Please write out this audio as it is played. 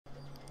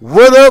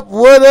What up,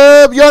 what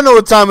up? Y'all know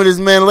what time it is,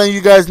 man. Letting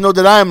you guys know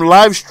that I am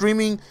live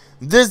streaming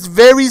this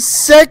very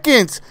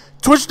second.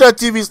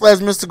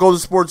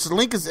 Twitch.tv/MrGoldenSports. The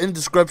link is in the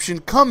description.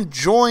 Come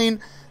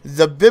join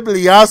the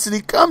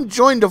bibliosity. Come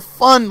join the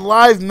fun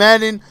live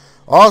Madden.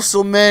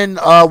 Also, man,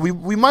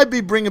 we might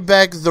be bringing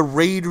back the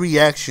raid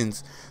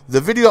reactions.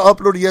 The video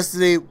uploaded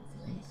yesterday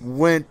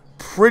went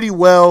pretty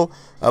well.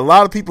 A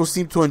lot of people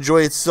seem to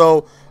enjoy it,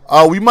 so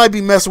we might be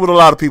messing with a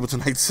lot of people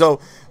tonight. So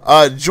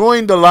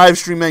join the live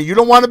stream, man. You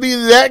don't want to be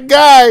that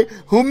guy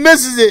who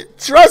misses it.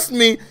 Trust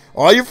me,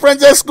 all your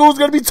friends at school is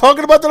going to be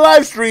talking about the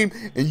live stream,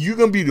 and you're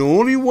going to be the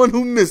only one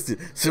who missed it.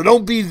 So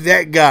don't be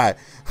that guy.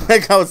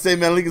 Like I would say,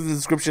 man, link is in the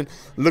description.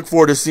 Look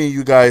forward to seeing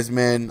you guys,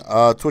 man.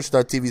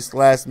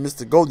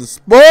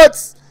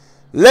 Twitch.tv/MrGoldenSports.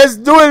 Let's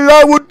do it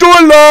live. We'll do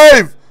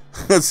it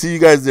live. See you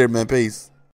guys there, man. Peace.